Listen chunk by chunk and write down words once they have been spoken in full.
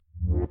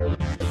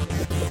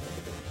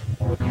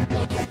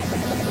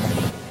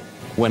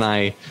When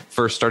I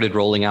first started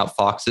rolling out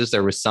Foxes,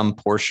 there was some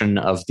portion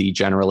of the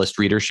generalist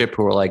readership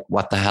who were like,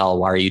 what the hell?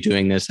 Why are you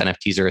doing this?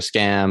 NFTs are a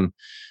scam.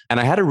 And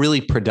I had a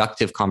really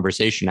productive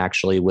conversation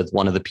actually with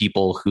one of the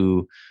people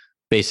who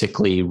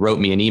basically wrote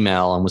me an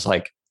email and was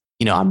like,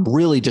 I'm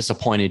really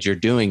disappointed you're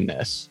doing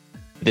this.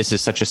 This is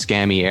such a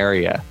scammy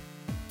area.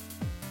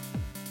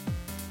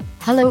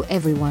 Hello,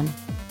 everyone.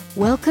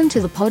 Welcome to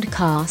the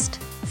podcast,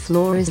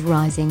 Floor is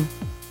Rising,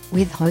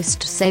 with host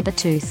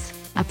Sabertooth,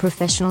 a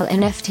professional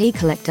NFT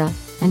collector,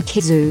 and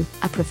Kizu,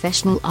 a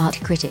professional art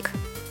critic.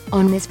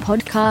 On this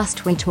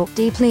podcast, we talk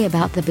deeply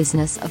about the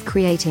business of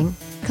creating,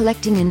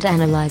 collecting, and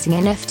analyzing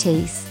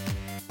NFTs.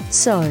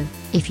 So,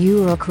 if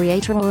you are a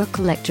creator or a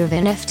collector of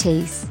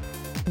NFTs,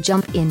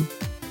 jump in.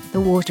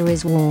 The water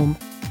is warm.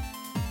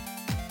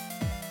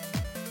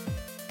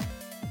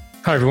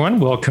 Hi, everyone.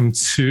 Welcome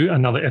to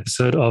another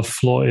episode of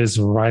Floor is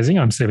Rising.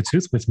 I'm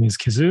Sabertooth, with me is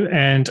Kizu,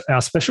 and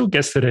our special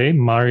guest today,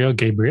 Mario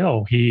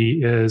Gabriel.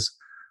 He is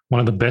one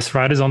of the best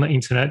writers on the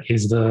internet.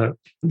 He's the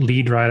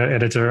lead writer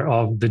editor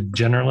of The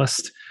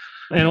Generalist.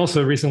 And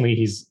also recently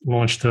he's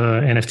launched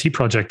the NFT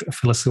project,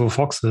 Philosophical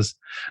Foxes.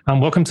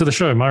 Welcome to the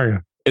show,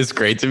 Mario. It's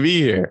great to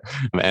be here.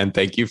 And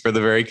thank you for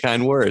the very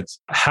kind words.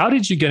 How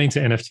did you get into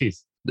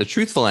NFTs? The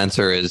truthful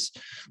answer is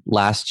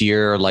last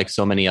year, like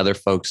so many other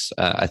folks,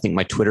 I think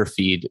my Twitter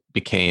feed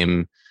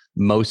became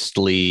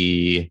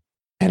mostly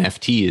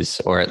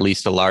NFTs, or at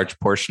least a large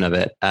portion of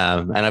it.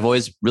 And I've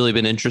always really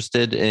been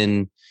interested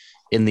in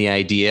the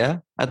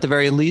idea, at the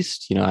very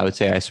least. I would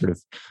say I sort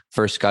of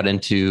first got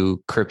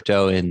into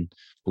crypto in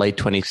late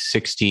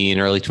 2016,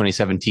 early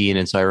 2017.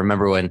 And so I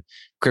remember when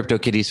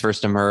CryptoKitties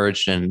first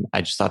emerged, and I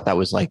just thought that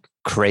was like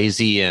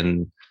crazy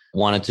and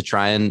wanted to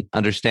try and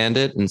understand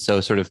it. And so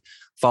sort of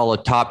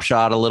followed Top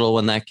Shot a little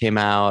when that came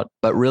out.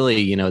 But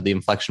really, the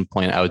inflection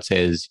point I would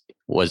say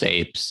was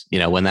apes.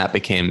 When that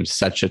became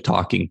such a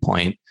talking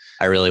point,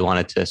 I really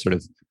wanted to sort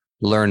of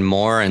learn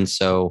more. And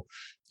so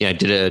I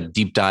did a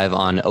deep dive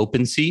on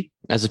OpenSea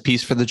as a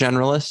piece for The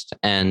Generalist.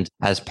 And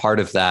as part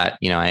of that,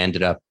 I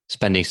ended up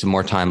spending some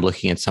more time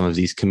looking at some of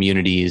these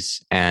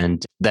communities,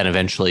 and then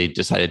eventually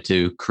decided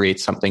to create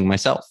something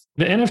myself.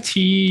 The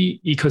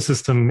NFT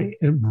ecosystem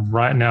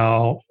right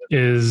now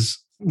is,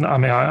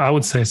 I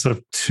would say sort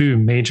of two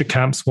major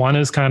camps. One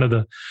is kind of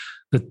the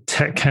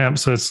tech camp.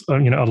 So it's, a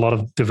lot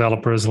of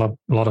developers, a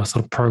lot of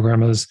sort of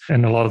programmers,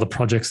 and a lot of the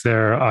projects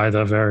there are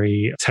either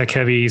very tech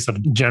heavy, sort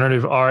of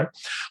generative art,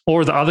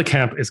 or the other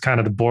camp is kind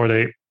of the Bored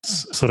Ape,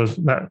 sort of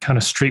that kind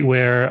of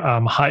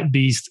streetwear, hype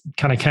beast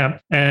kind of camp.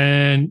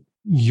 And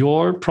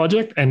your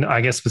project, and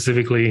I guess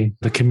specifically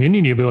the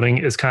community you're building,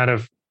 is kind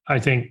of, I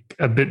think,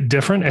 a bit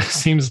different. It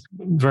seems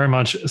very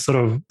much sort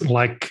of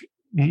like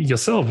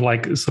yourself,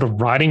 like sort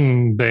of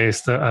writing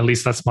based. At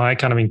least that's my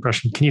kind of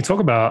impression. Can you talk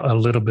about a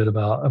little bit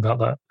about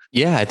that?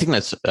 Yeah, I think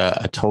that's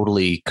a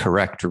totally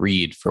correct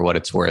read for what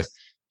it's worth.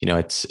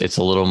 It's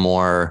a little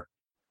more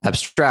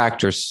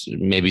abstract or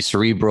maybe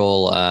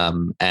cerebral.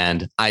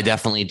 And I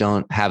definitely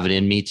don't have it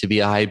in me to be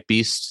a hype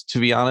beast, to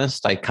be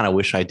honest. I kind of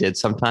wish I did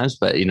sometimes,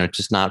 but,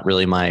 just not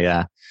really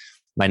my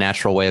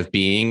natural way of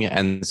being.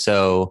 And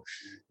so,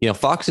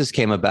 Foxes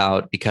came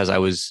about because I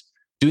was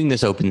doing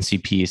this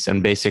OpenSea piece,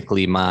 and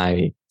basically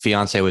my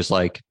fiance was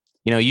like,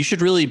 you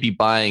should really be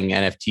buying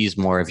NFTs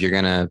more if you're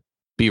going to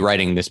be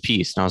writing this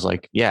piece. And I was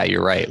like, yeah,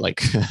 you're right.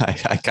 Like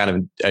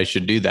I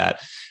should do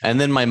that. And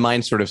then my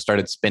mind sort of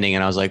started spinning,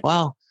 and I was like,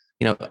 well,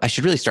 I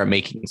should really start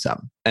making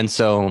some. And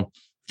so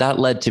that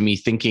led to me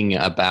thinking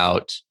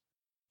about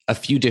a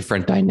few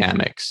different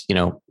dynamics.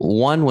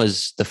 One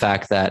was the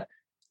fact that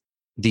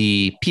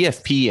the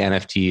PFP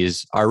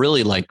NFTs are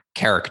really like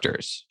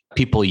characters.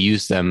 People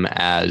use them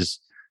as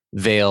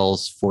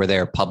veils for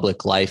their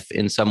public life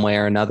in some way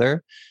or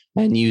another.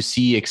 And you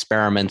see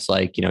experiments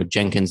like,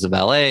 Jenkins of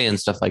LA and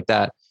stuff like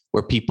that,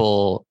 where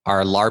people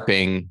are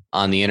LARPing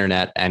on the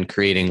internet and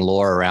creating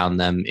lore around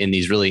them in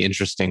these really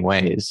interesting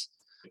ways.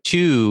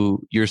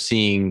 Two, you're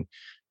seeing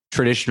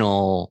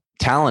traditional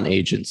talent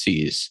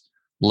agencies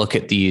look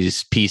at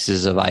these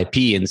pieces of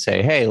IP and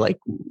say, hey, like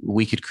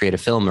we could create a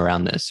film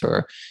around this,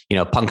 or,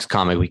 Punk's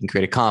comic, we can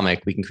create a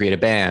comic, we can create a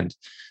band.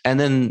 And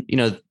then,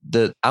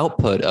 the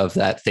output of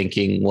that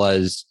thinking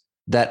was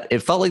that it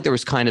felt like there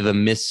was kind of a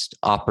missed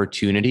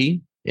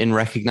opportunity in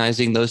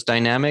recognizing those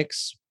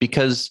dynamics,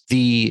 because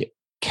the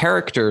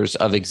characters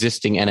of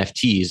existing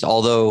NFTs,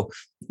 although,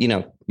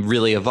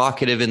 really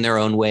evocative in their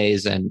own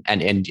ways and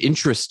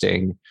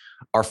interesting,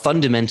 are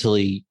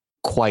fundamentally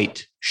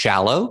quite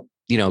shallow.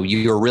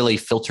 You're really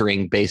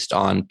filtering based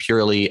on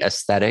purely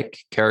aesthetic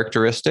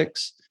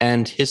characteristics.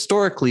 And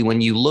historically,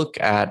 when you look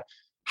at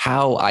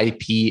how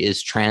IP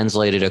is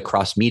translated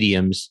across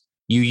mediums,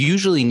 you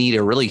usually need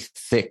a really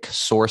thick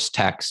source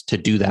text to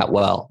do that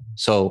well.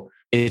 So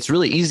it's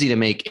really easy to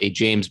make a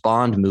James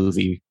Bond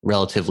movie,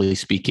 relatively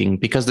speaking,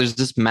 because there's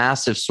this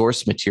massive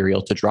source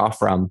material to draw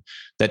from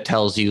that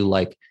tells you,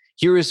 like,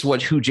 here is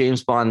who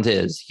James Bond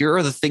is. Here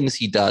are the things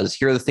he does.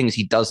 Here are the things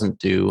he doesn't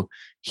do.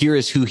 Here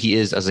is who he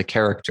is as a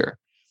character.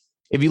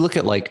 If you look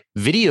at like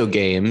video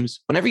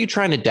games, whenever you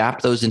try and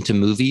adapt those into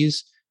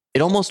movies,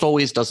 it almost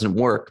always doesn't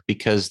work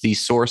because the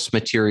source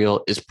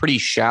material is pretty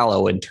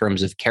shallow in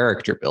terms of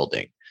character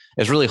building.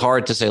 It's really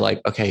hard to say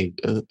like, okay,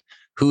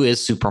 who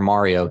is Super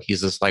Mario?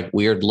 He's this like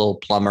weird little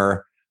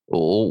plumber.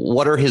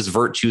 What are his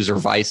virtues or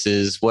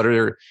vices? What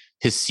are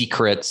his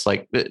secrets?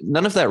 Like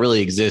none of that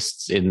really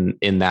exists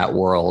in that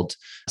world.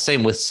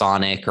 Same with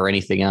Sonic or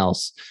anything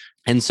else.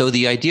 And so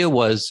the idea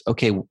was,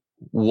 okay,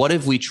 what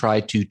if we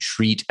tried to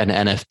treat an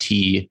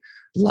NFT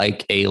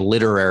like a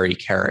literary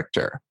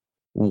character?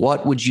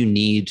 What would you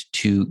need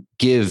to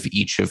give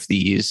each of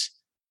these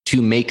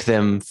to make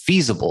them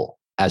feasible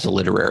as a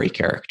literary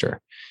character?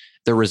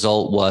 The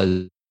result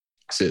was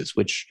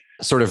which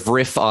sort of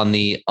riff on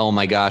the, oh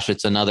my gosh,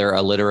 it's another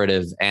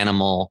alliterative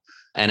animal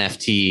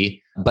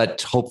NFT,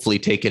 but hopefully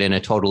take it in a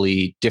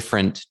totally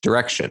different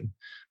direction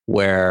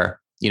where,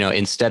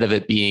 instead of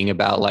it being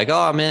about like,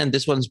 oh man,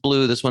 this one's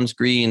blue, this one's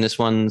green, this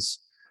one's,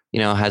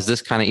 has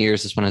this kind of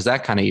ears, this one has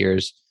that kind of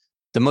ears.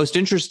 The most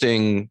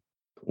interesting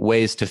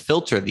ways to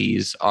filter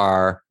these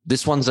are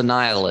this one's a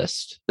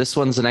nihilist, this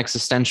one's an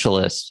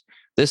existentialist,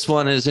 this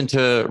one is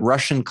into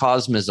Russian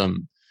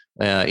cosmism,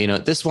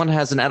 this one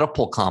has an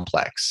Oedipal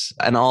complex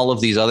and all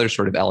of these other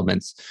sort of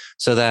elements,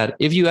 so that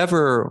if you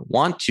ever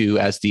want to,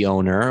 as the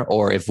owner,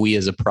 or if we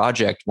as a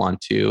project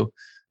want to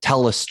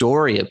tell a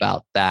story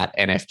about that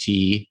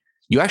NFT,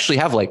 you actually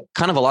have like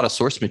kind of a lot of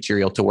source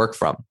material to work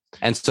from.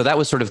 And so that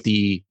was sort of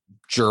the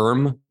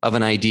germ of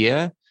an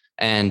idea.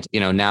 And,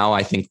 now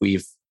I think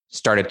we've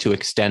started to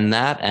extend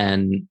that.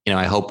 And,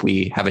 I hope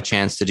we have a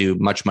chance to do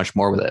much, much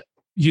more with it.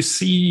 You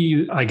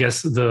see, I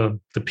guess, the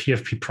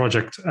PFP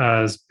project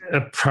as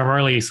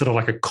primarily sort of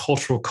like a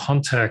cultural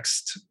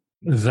context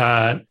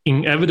that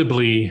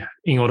inevitably,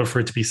 in order for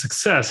it to be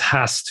success,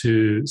 has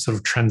to sort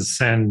of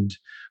transcend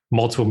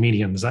multiple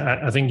mediums.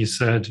 I think you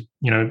said,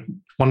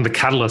 one of the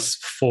catalysts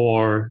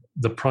for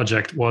the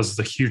project was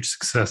the huge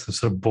success of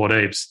sort of Bored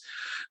Apes.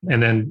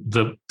 And then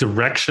the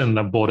direction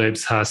that Bored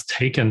Apes has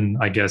taken,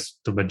 I guess,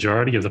 the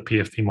majority of the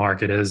PFP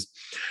market is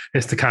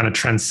to kind of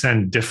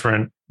transcend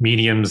different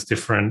mediums,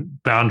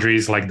 different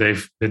boundaries. Like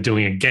they're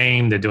doing a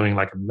game, they're doing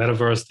like a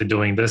metaverse, they're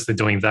doing this, they're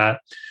doing that.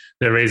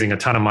 They're raising a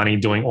ton of money,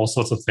 doing all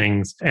sorts of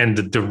things. And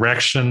the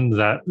direction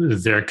that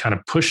they're kind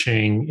of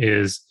pushing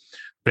is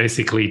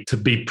basically to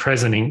be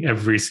present in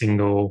every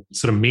single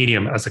sort of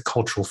medium as a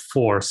cultural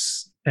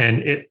force. And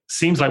it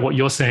seems like what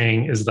you're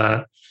saying is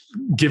that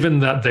given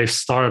that they've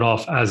started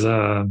off as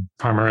a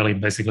primarily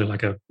basically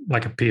like a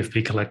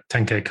PFP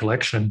 10K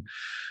collection,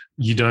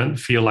 you don't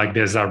feel like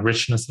there's that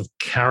richness of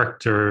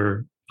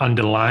character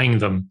underlying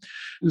them.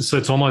 So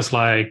it's almost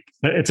like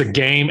it's a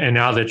game and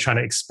now they're trying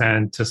to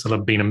expand to sort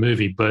of being a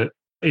movie. But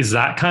is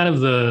that kind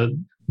of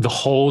the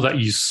hole that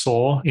you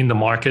saw in the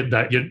market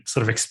that you're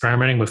sort of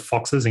experimenting with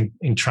Foxes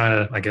in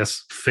trying to, I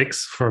guess,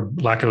 fix, for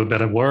lack of a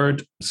better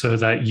word, so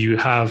that you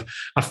have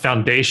a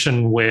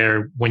foundation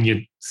where when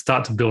you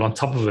start to build on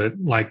top of it,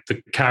 like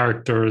the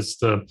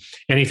characters,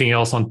 anything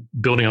else on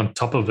building on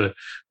top of it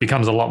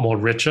becomes a lot more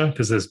richer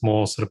because there's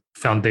more sort of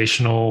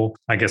foundational,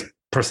 I guess,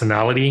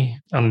 personality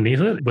underneath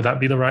it? Would that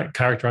be the right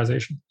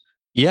characterization?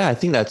 Yeah, I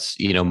think that's,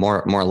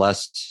 more or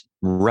less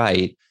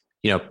right.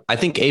 I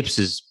think Apes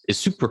is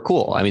super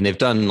cool. I mean, they've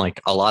done like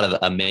a lot of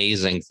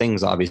amazing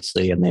things,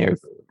 obviously, and they're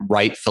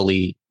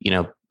rightfully,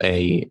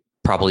 a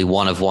probably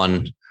one of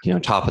one,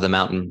 top of the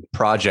mountain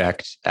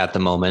project at the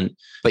moment.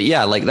 But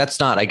yeah, like that's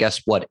not, I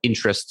guess, what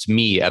interests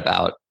me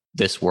about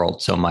this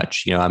world so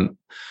much.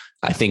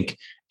 I think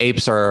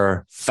Apes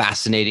are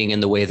fascinating in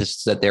the way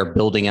that they're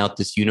building out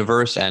this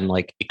universe and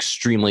like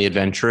extremely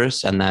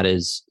adventurous, and that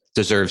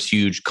deserves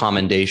huge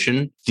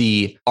commendation.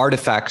 The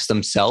artifacts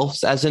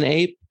themselves as an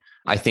ape,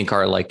 I think,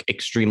 are like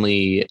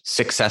extremely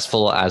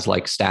successful as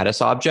like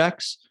status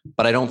objects,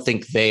 but I don't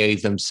think they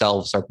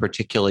themselves are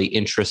particularly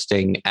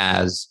interesting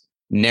as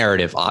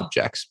narrative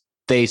objects.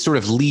 They sort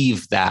of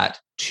leave that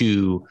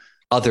to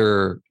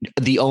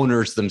the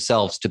owners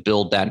themselves to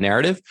build that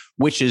narrative,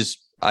 which is,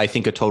 I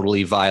think, a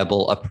totally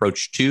viable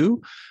approach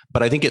too.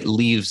 But I think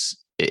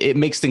it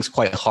makes things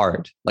quite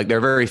hard. Like there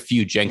are very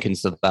few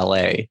Jenkins of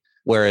ballet,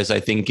 whereas I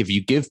think if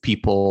you give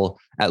people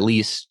at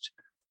least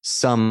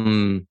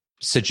some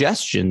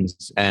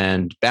suggestions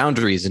and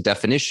boundaries and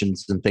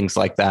definitions and things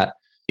like that,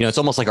 it's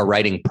almost like a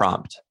writing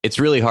prompt. It's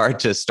really hard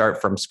to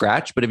start from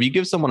scratch, but if you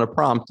give someone a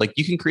prompt, like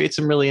you can create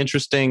some really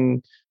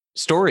interesting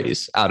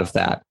stories out of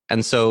that.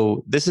 And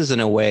so this is in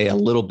a way a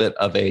little bit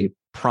of a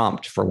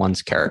prompt for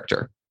one's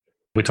character.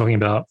 We're talking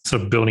about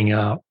sort of building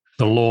out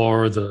the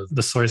lore, the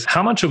stories.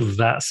 How much of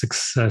that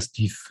success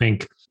do you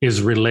think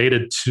is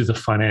related to the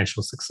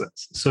financial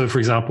success? So, for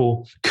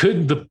example,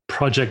 could the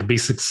project be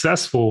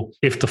successful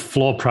if the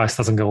floor price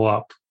doesn't go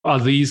up? Are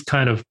these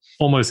kind of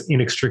almost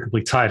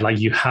inextricably tied? Like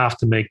you have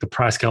to make the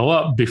price go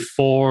up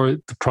before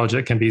the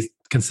project can be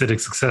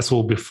considered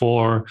successful,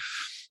 before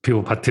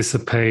people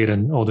participate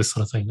and all this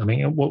sort of thing. I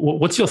mean,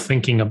 what's your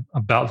thinking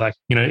about that?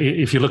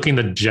 If you look in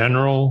the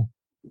general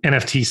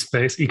NFT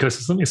space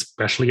ecosystem,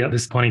 especially at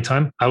this point in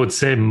time, I would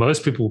say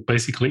most people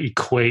basically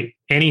equate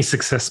any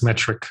success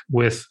metric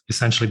with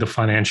essentially the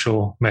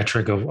financial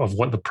metric of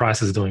what the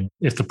price is doing.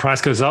 If the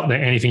price goes up,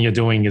 then anything you're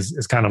doing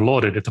is kind of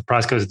lauded. If the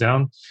price goes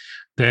down,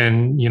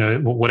 then,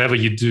 whatever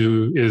you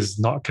do is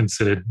not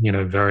considered,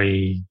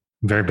 very,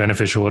 very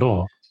beneficial at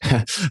all.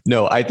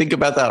 No, I think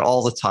about that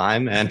all the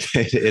time. And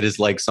it is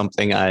like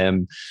something I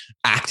am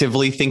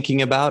actively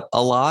thinking about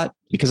a lot,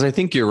 because I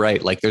think you're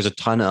right. Like there's a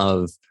ton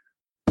of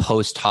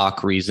post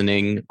hoc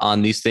reasoning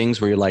on these things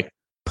where you're like,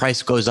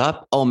 price goes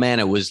up. Oh man,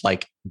 it was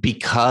like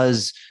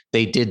because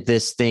they did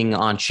this thing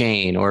on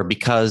chain, or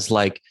because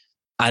like,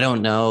 I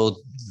don't know,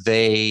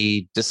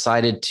 they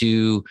decided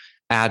to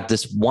add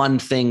this one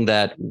thing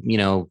that,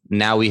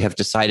 now we have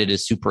decided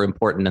is super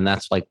important. And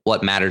that's like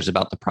what matters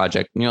about the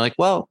project. And you're like,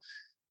 well,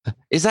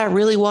 is that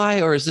really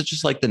why? Or is it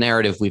just like the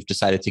narrative we've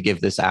decided to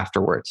give this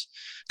afterwards?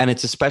 And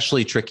it's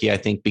especially tricky, I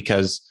think,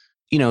 because,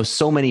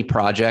 so many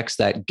projects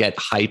that get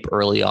hype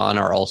early on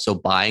are also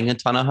buying a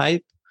ton of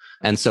hype.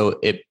 And so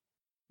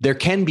there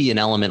can be an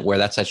element where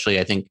that's actually,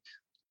 I think,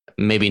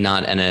 maybe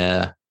not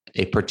a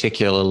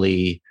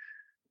particularly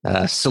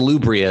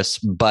salubrious,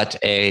 but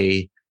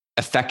a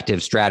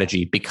effective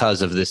strategy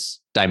because of this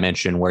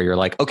dimension where you're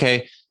like,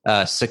 okay,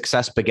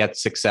 success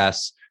begets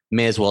success.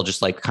 May as well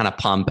just like kind of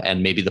pump,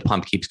 and maybe the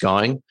pump keeps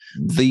going.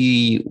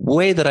 The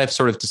way that I've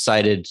sort of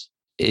decided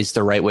is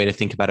the right way to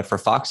think about it for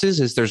Foxes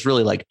is there's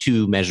really like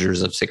two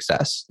measures of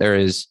success. There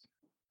is,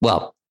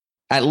 well,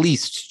 at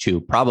least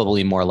two,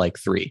 probably more like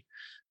three.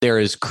 There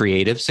is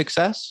creative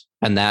success.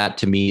 And that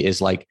to me is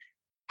like,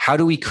 how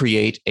do we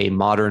create a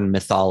modern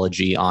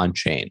mythology on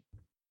chain?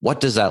 What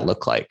does that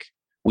look like?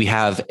 We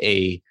have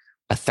a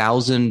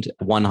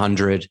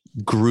 1,100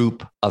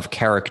 group of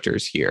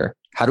characters here.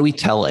 How do we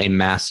tell a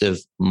massive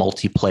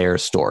multiplayer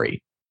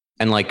story?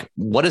 And like,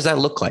 what does that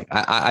look like?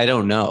 I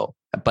don't know,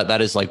 but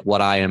that is like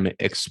what I am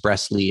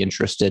expressly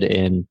interested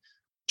in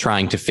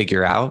trying to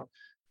figure out.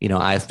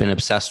 I've been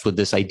obsessed with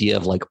this idea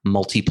of like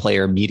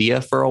multiplayer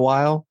media for a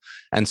while.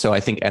 And so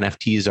I think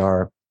NFTs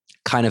are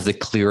kind of the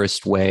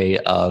clearest way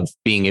of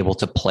being able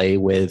to play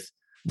with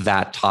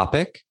that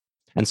topic.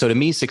 And so to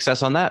me,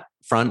 success on that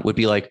front would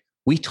be like,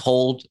 we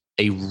told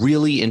a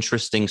really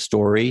interesting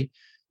story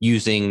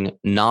using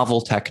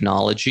novel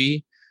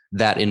technology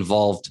that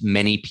involved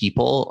many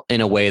people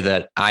in a way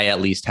that I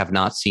at least have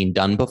not seen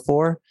done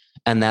before.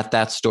 And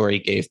that story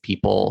gave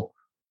people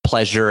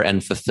pleasure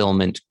and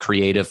fulfillment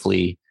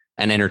creatively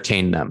and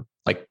entertained them.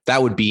 Like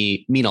that would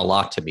mean a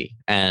lot to me,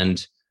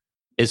 and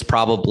is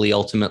probably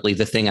ultimately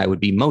the thing I would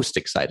be most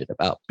excited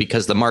about,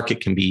 because the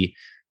market can be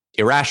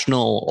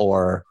irrational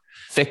or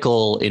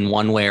fickle in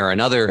one way or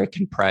another. It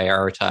can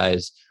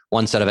prioritize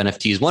one set of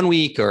NFTs one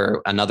week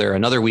or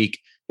another week.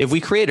 If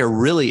we create a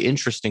really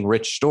interesting,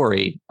 rich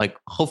story, like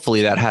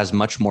hopefully that has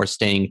much more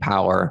staying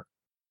power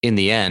in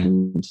the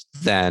end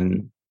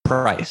than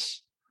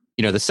price.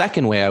 The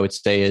second way I would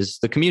say is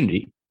the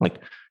community. Like,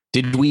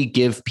 did we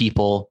give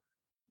people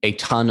a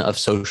ton of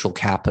social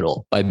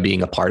capital by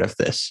being a part of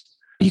this?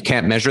 You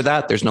can't measure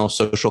that. There's no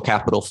social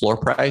capital floor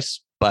price,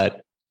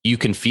 but you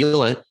can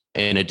feel it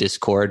in a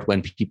Discord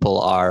when people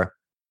are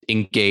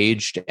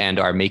engaged and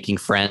are making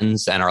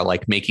friends and are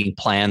like making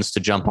plans to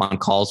jump on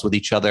calls with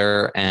each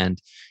other and,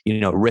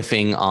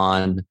 riffing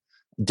on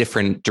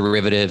different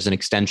derivatives and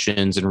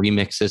extensions and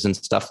remixes and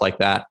stuff like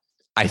that.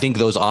 I think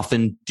those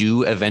often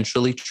do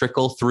eventually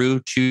trickle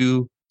through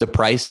to the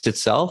price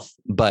itself.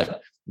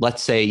 But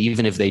let's say,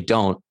 even if they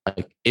don't,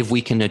 like if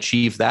we can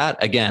achieve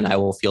that, again, I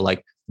will feel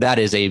like that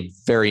is a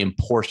very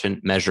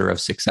important measure of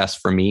success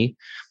for me.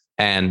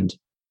 And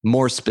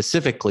more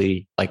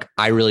specifically, like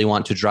I really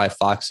want to drive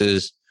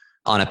Foxes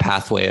on a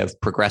pathway of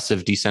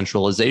progressive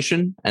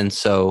decentralization. And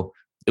so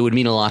it would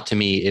mean a lot to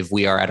me if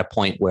we are at a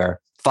point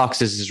where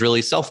Foxes is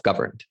really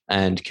self-governed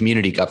and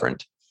community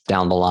governed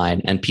down the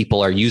line, and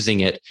people are using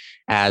it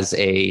as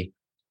a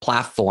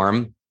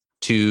platform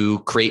to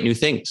create new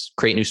things,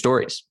 create new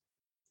stories.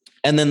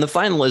 And then the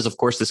final is, of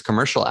course, this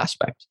commercial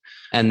aspect.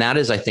 And that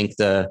is, I think,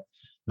 the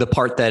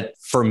part that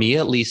for me,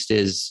 at least,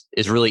 is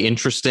really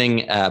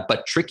interesting,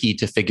 but tricky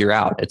to figure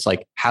out. It's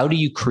like, how do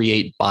you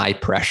create buy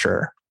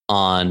pressure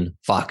on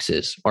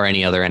Foxes or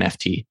any other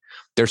NFT?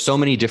 There's so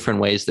many different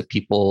ways that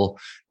people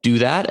do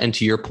that. And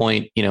to your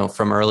point,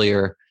 from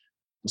earlier,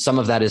 some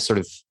of that is sort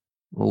of,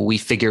 we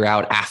figure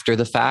out after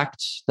the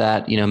fact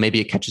that, maybe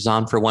it catches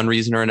on for one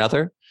reason or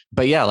another.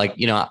 But yeah, like,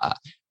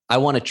 I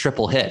want a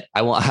triple hit.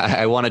 I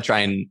want to try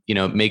and,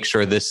 make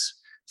sure this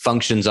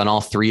functions on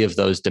all three of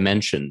those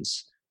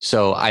dimensions.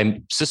 So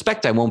I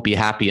suspect I won't be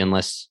happy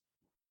unless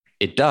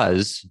it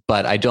does,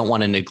 but I don't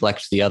want to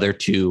neglect the other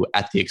two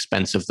at the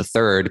expense of the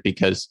third,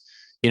 because,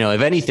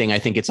 if anything, I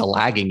think it's a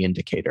lagging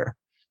indicator.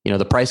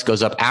 The price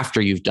goes up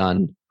after you've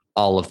done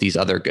all of these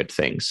other good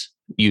things,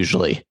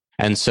 usually.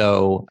 And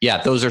so,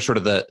 yeah, those are sort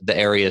of the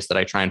areas that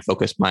I try and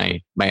focus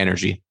my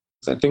energy.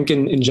 I think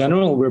in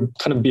general, we're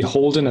kind of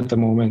beholden at the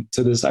moment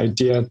to this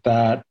idea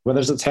that whether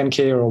it's a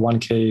 10K or a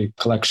 1K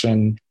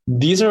collection,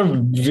 these are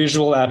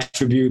visual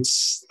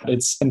attributes.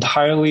 It's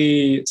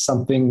entirely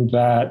something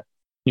that,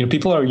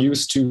 people are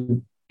used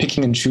to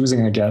picking and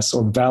choosing, I guess,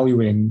 or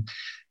valuing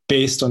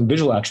based on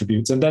visual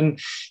attributes. And then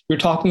you're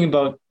talking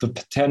about the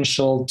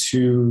potential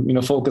to,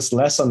 focus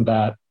less on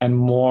that and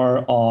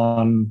more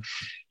on,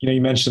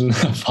 you mentioned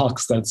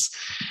Fox that's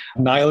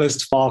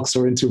nihilist Fox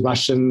or into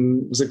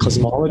Russian, was it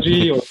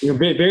cosmology or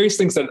various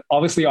things that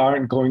obviously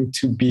aren't going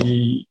to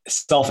be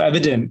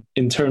self-evident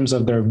in terms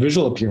of their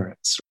visual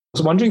appearance. I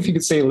was wondering if you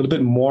could say a little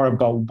bit more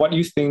about what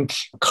you think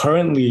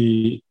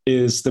currently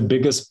is the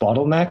biggest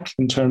bottleneck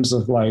in terms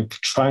of like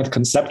trying to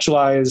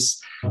conceptualize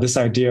this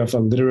idea of a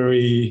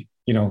literary,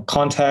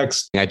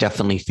 context. I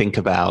definitely think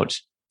about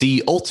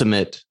the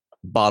ultimate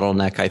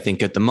bottleneck, I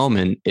think at the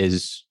moment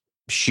is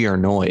sheer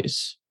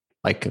noise.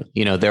 Like,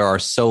 there are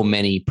so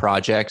many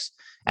projects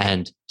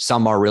and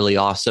some are really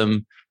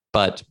awesome,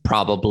 but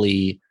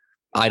probably,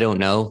 I don't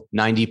know,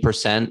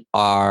 90%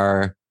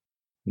 are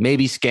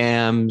maybe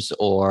scams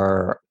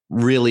or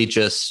really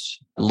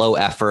just low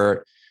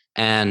effort.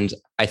 And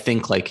I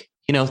think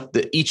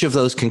each of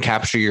those can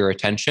capture your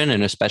attention.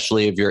 And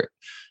especially if you're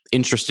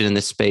interested in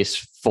this space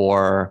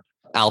for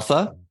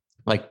alpha,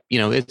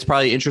 it's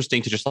probably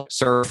interesting to just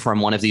surf from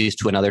one of these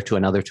to another, to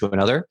another, to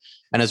another.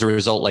 And as a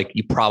result,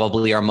 you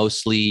probably are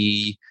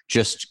mostly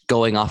just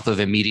going off of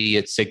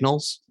immediate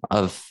signals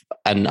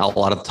and a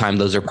lot of the time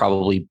those are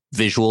probably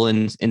visual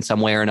in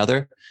some way or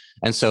another.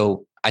 And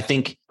so I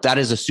think that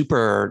is a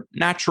super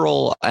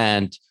natural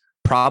and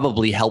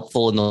probably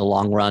helpful in the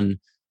long run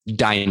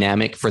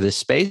dynamic for this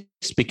space,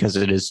 because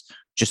it is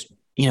just,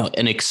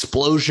 an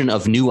explosion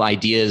of new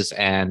ideas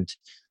and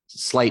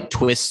slight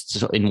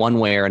twists in one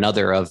way or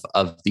another of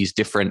these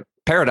different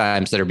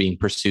paradigms that are being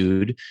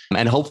pursued.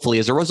 And hopefully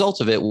as a result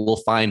of it,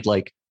 we'll find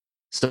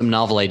some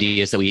novel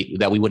ideas that we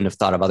wouldn't have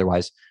thought of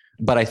otherwise.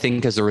 But I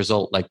think as a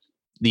result,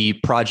 the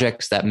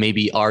projects that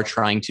maybe are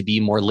trying to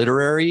be more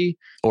literary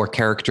or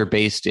character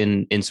based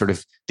in sort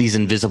of these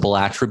invisible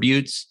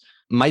attributes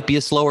might be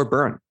a slower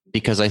burn,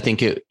 because I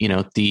think in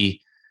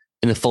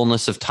the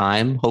fullness of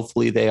time,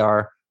 hopefully they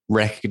are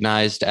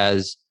recognized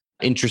as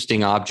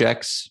interesting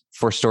objects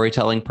for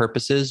storytelling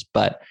purposes.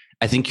 But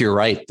I think you're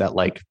right that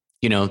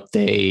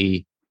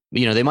they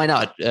might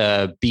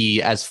not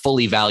be as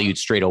fully valued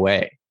straight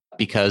away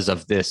because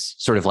of this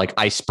sort of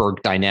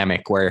iceberg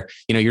dynamic where,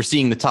 you're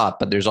seeing the top,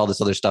 but there's all this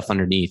other stuff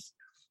underneath.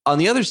 On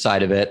the other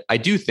side of it, I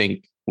do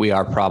think we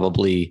are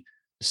probably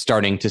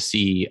starting to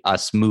see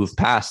us move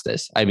past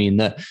this. I mean,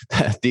 the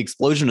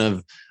explosion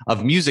of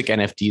music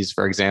NFTs,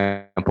 for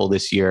example,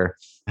 this year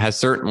has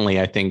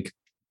certainly, I think,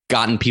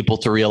 gotten people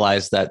to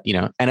realize that,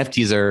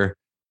 NFTs are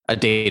a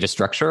data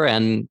structure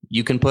and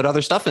you can put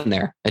other stuff in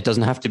there. It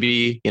doesn't have to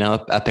be, a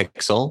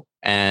pixel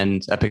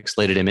and a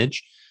pixelated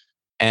image.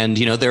 And,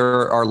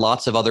 there are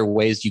lots of other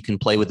ways you can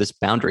play with this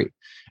boundary.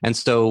 And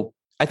so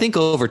I think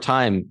over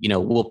time,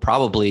 we'll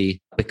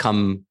probably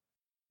become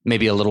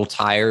maybe a little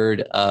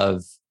tired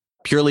of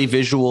purely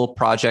visual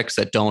projects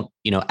that don't,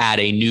 add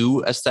a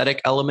new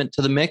aesthetic element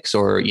to the mix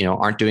or,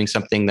 aren't doing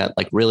something that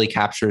really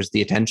captures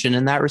the attention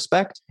in that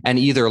respect, and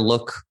either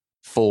look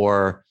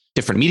for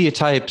different media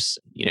types,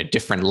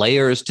 different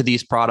layers to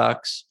these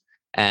products,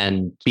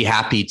 and be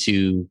happy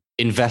to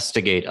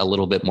investigate a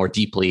little bit more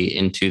deeply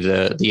into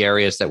the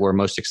areas that we're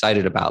most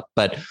excited about.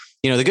 But,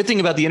 the good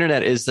thing about the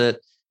internet is that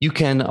you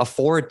can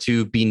afford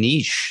to be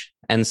niche.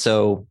 And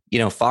so,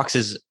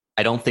 Fox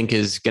I don't think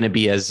is going to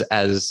be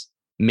as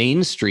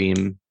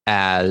mainstream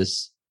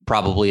as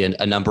probably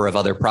a number of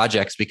other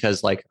projects,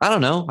 because I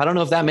don't know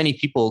if that many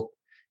people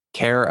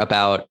care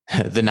about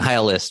the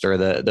nihilist or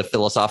the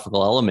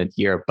philosophical element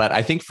here. But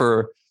I think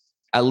for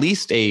at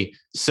least a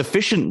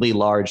sufficiently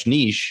large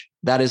niche,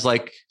 that is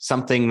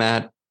something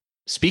that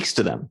speaks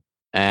to them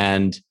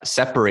and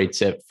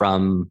separates it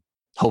from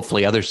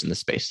hopefully others in the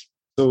space.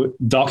 So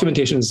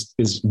documentation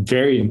is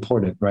very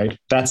important, right?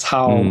 That's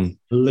how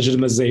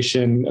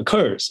legitimization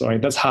occurs,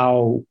 right? That's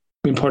how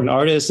important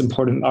artists,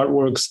 important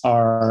artworks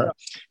are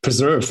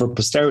preserved for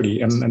posterity.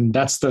 And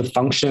that's the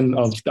function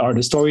of the art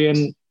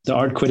historian, the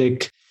art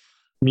critic.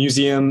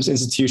 Museums,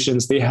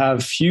 institutions, they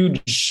have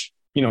huge,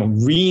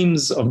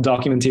 reams of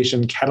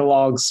documentation,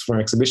 catalogs for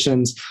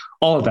exhibitions,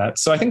 all of that.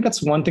 So I think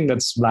that's one thing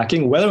that's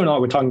lacking, whether or not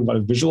we're talking about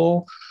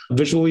a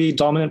visually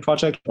dominant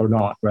project or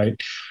not, right?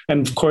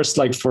 And of course,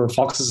 for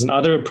Foxes and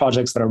other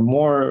projects that are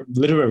more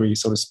literary,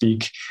 so to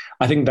speak,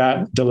 I think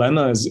that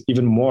dilemma is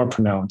even more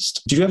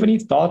pronounced. Do you have any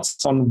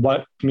thoughts on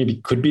what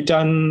maybe could be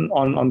done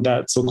on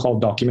that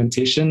so-called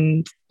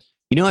documentation?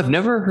 I've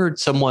never heard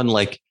someone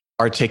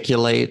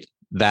articulate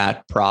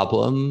that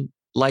problem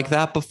like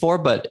that before,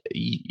 but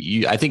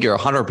I think you're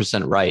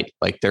 100% right.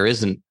 There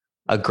isn't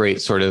a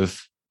great sort of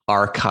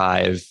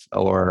archive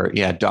or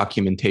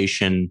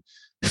documentation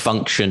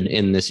function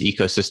in this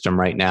ecosystem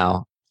right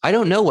now. I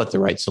don't know what the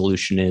right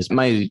solution is.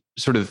 My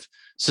sort of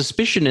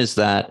suspicion is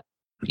that,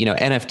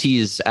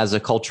 NFTs as a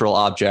cultural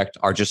object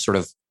are just sort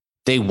of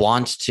they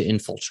want to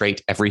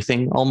infiltrate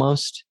everything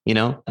almost,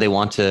 they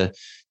want to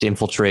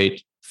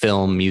infiltrate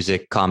film,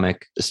 music,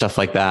 comic, stuff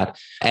like that.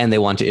 And they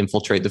want to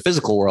infiltrate the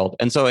physical world.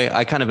 And so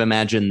I kind of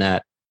imagine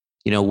that,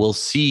 we'll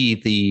see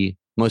the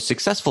most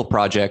successful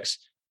projects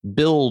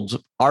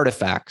build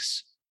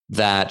artifacts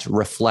that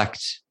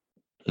reflect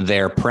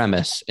their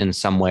premise in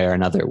some way or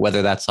another,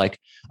 whether that's like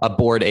a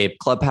Bored Ape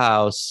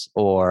Clubhouse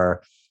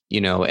or,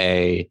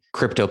 a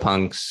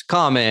CryptoPunks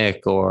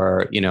comic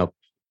or,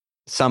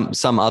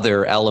 some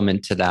other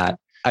element to that.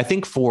 I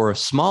think for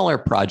smaller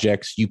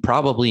projects, you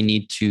probably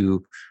need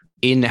to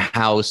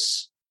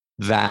in-house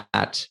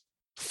that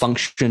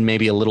function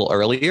maybe a little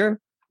earlier.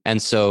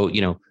 And so,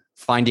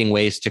 finding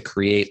ways to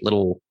create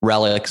little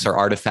relics or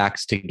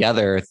artifacts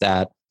together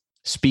that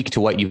speak to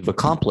what you've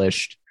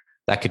accomplished.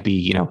 That could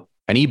be,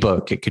 an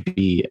ebook. It could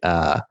be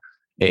a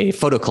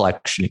photo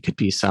collection. It could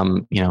be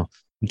some,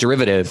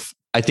 derivative,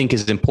 I think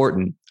is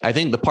important. I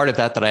think the part of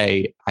that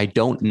I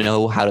don't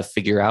know how to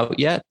figure out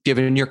yet,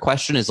 given your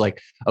question, is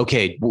like,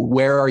 okay,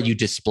 where are you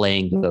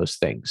displaying those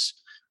things?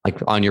 Like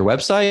on your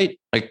website?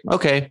 Like,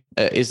 okay,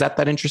 is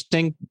that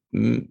interesting?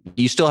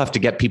 You still have to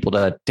get people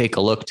to take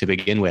a look to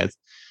begin with.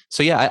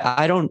 So yeah,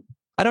 I don't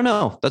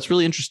know. That's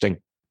really interesting.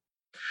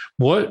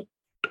 What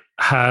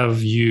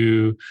have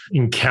you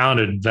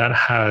encountered that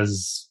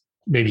has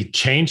maybe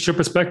changed your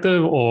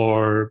perspective,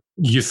 or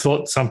you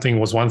thought something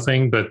was one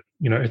thing, but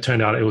it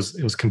turned out it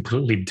was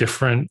completely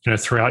different,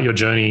 throughout your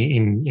journey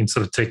in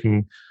sort of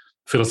taking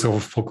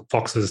Philosophical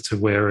Foxes to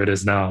where it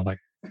is now? Like,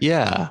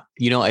 yeah,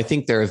 I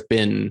think there have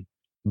been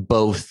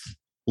both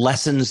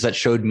lessons that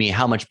showed me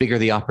how much bigger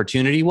the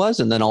opportunity was,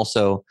 and then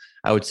also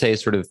I would say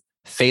sort of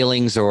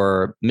failings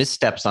or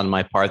missteps on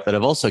my part that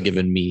have also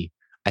given me,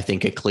 I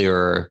think, a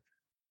clearer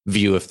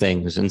view of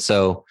things. And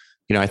so,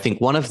 I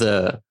think one of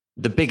the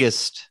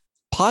biggest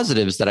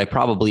positives that I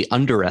probably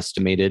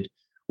underestimated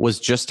was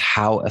just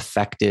how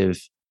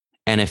effective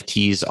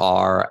NFTs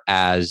are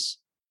as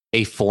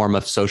a form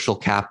of social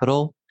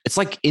capital. It's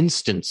like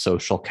instant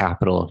social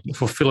capital.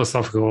 For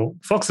Philosophical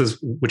Foxes,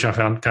 which I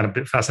found kind of a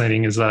bit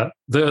fascinating, is that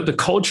the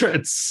culture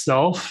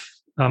itself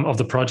of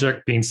the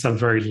project being so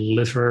very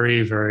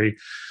literary, very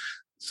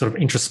sort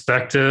of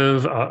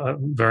introspective,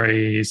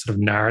 very sort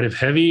of narrative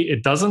heavy,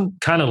 it doesn't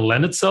kind of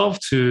lend itself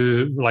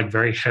to like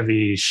very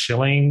heavy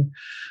shilling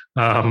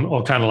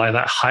or kind of like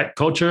that hype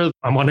culture.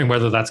 I'm wondering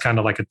whether that's kind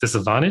of like a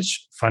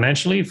disadvantage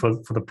financially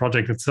for the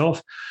project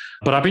itself.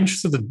 But I'd be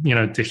interested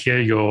to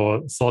hear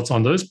your thoughts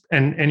on those,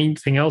 and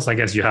anything else I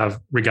guess you have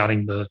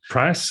regarding the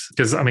price,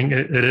 because I mean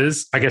it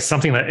is, I guess,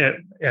 something that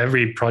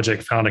every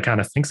project founder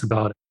kind of thinks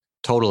about.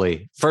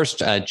 Totally.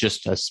 First,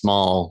 just a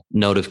small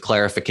note of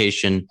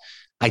clarification.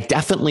 I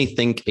definitely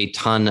think a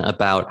ton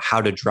about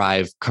how to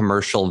drive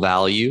commercial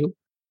value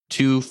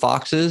to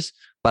Foxes,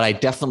 but I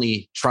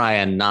definitely try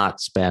and not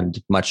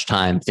spend much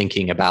time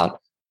thinking about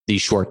the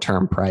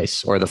short-term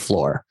price or the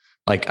floor.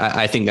 Like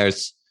I think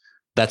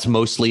that's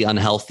mostly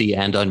unhealthy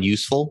and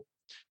unuseful.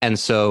 And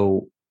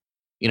so,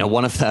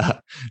 one of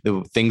the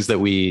things that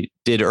we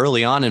did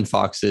early on in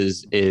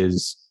Foxes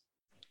is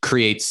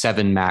create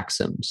 7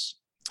 maxims,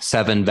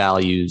 7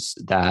 values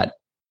that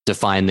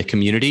define the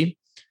community.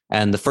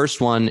 And the first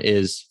one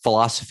is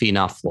philosophy,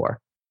 not floor.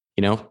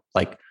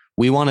 Like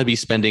we want to be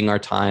spending our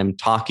time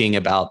talking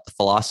about the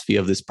philosophy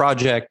of this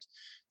project,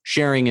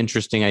 sharing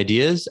interesting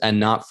ideas, and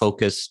not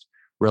focused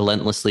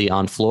relentlessly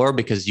on floor,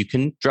 because you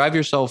can drive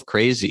yourself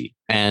crazy.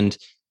 And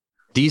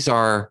these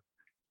are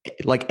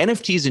like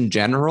NFTs in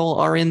general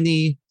are in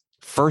the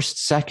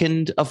first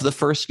second of the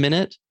first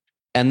minute.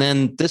 And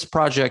then this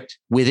project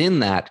within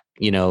that,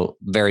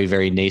 very,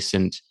 very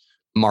nascent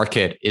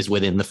market is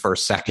within the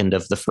first second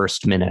of the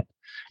first minute.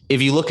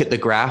 If you look at the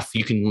graph,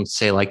 you can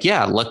say like,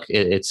 yeah, look,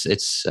 it's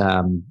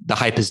the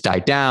hype has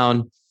died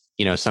down.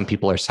 Some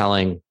people are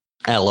selling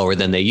at lower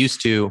than they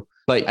used to.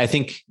 But I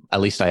think, at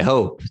least I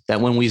hope,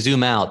 that when we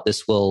zoom out,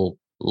 this will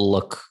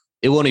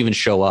it won't even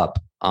show up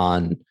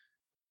on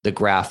the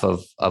graph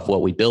of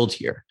what we build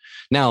here.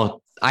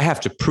 Now, I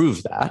have to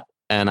prove that,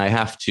 and I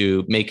have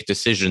to make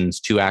decisions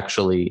to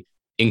actually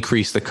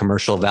increase the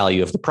commercial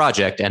value of the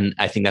project. And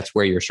I think that's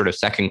where your sort of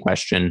second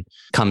question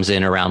comes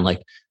in around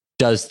like,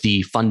 does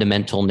the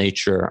fundamental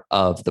nature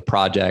of the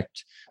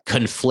project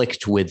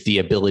conflict with the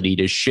ability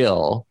to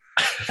shill?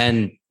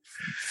 And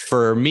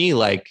for me,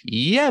 like,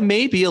 yeah,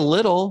 maybe a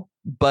little,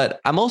 but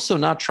I'm also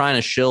not trying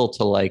to shill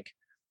to like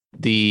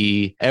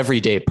the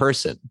everyday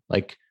person.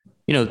 Like,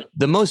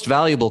 the most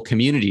valuable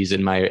communities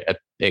in my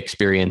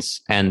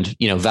experience, and,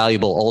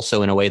 valuable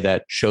also in a way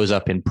that shows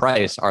up in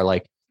price, are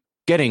like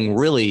getting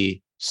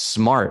really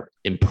smart,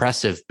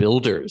 impressive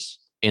builders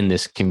in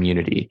this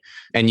community.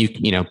 And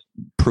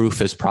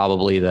Proof is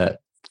probably the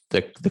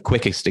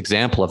quickest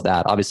example of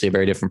that. Obviously a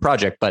very different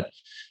project, but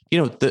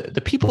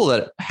the people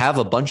that have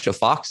a bunch of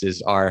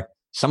Foxes are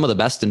some of the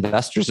best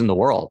investors in the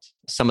world,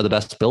 some of the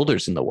best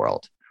builders in the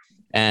world.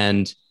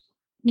 And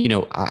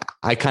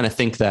I kind of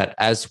think that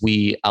as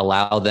we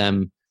allow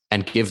them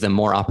and give them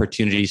more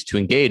opportunities to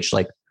engage,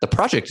 like the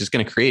project is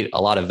going to create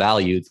a lot of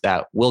value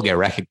that will get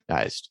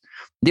recognized.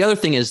 The other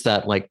thing is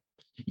that like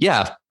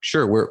yeah,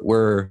 sure,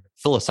 we're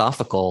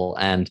philosophical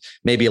and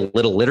maybe a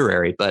little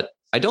literary, but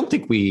I don't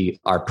think we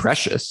are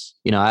precious.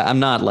 I'm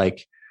not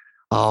like,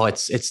 oh,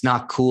 it's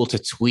not cool to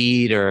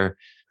tweet, or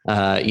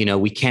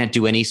we can't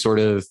do any sort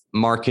of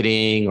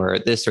marketing or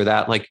this or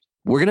that. Like,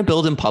 we're going to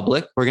build in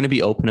public. We're going to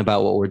be open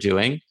about what we're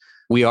doing.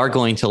 We are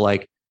going to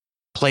like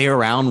play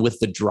around with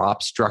the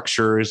drop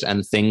structures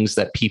and things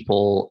that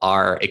people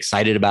are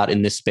excited about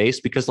in this space,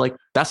 because like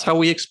that's how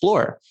we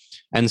explore.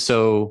 And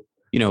so,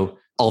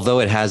 although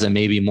it has a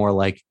maybe more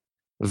like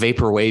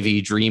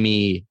vaporwavy,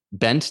 dreamy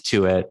bent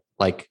to it,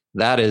 like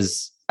that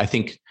is, I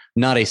think,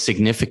 not a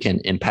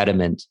significant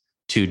impediment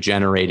to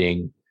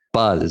generating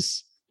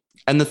buzz.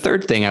 And the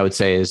third thing I would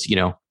say is,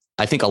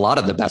 I think a lot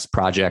of the best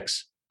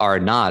projects are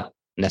not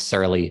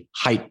necessarily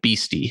hype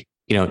beastie.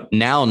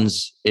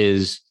 Nouns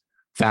is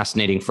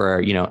fascinating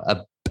for,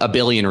 a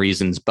billion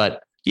reasons,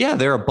 but yeah,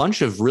 there are a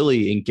bunch of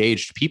really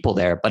engaged people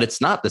there, but it's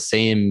not the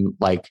same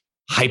like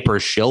hyper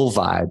shill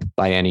vibe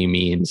by any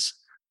means.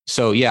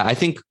 So yeah, I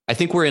think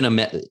we're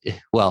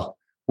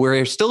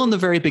we're still in the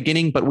very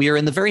beginning, but we are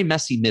in the very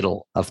messy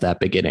middle of that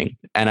beginning.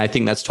 And I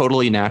think that's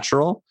totally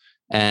natural.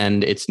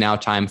 And it's now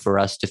time for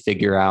us to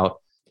figure out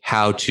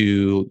how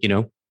to,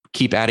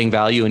 keep adding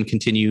value and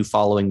continue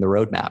following the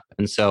roadmap.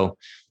 And so,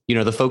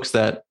 the folks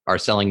that are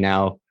selling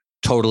now,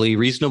 totally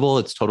reasonable.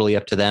 It's totally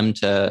up to them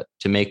to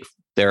make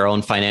their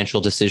own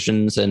financial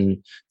decisions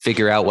and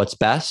figure out what's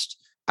best.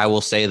 I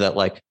will say that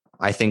like,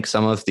 I think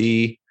some of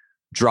the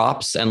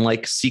drops and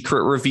like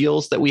secret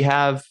reveals that we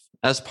have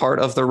as part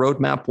of the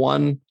roadmap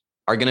one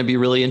are going to be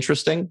really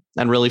interesting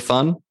and really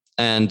fun.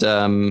 And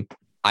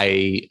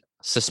I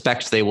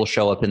suspect they will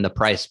show up in the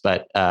price,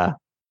 but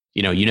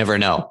you never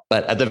know.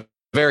 But at the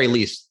very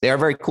least, they are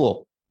very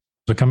cool.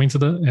 We're coming to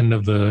the end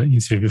of the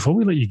interview. Before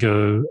we let you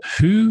go,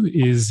 who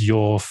is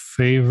your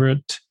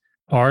favorite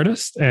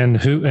artist,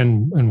 and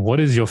what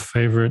is your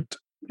favorite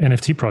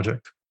NFT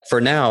project?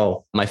 For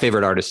now, my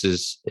favorite artist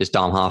is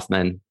Dom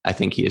Hoffman. I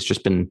think he has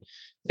just been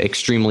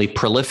extremely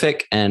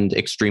prolific and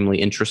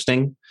extremely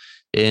interesting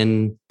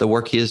in the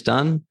work he has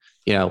done.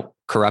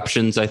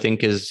 Corruptions, I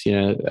think, is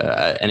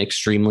an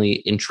extremely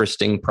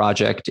interesting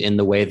project in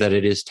the way that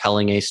it is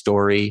telling a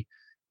story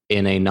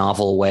in a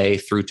novel way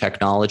through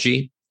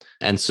technology.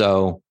 And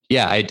so,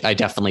 yeah, I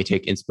definitely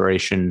take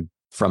inspiration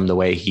from the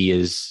way he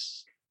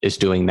is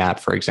doing that,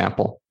 for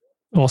example.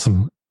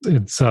 Awesome.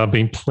 It's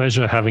been a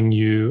pleasure having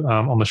you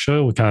on the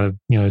show. We kind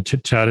of,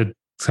 chit-chatted,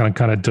 kind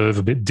of dove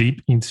a bit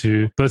deep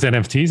into both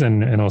NFTs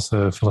and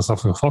also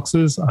Philosophical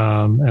Foxes.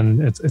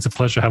 And it's a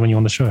pleasure having you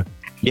on the show.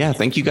 Yeah,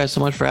 thank you guys so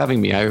much for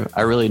having me.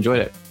 I really enjoyed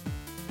it.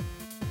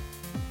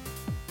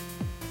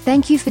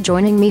 Thank you for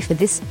joining me for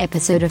this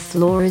episode of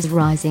Floor is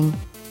Rising.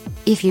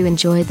 If you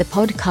enjoyed the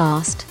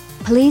podcast,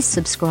 please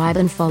subscribe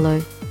and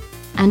follow,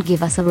 and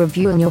give us a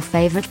review on your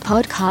favorite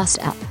podcast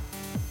app.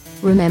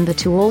 Remember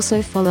to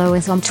also follow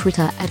us on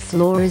Twitter at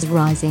Floor is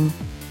Rising.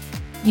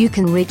 You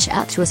can reach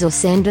out to us or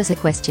send us a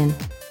question.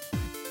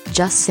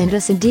 Just send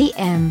us a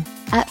DM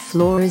at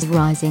Floor is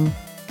Rising.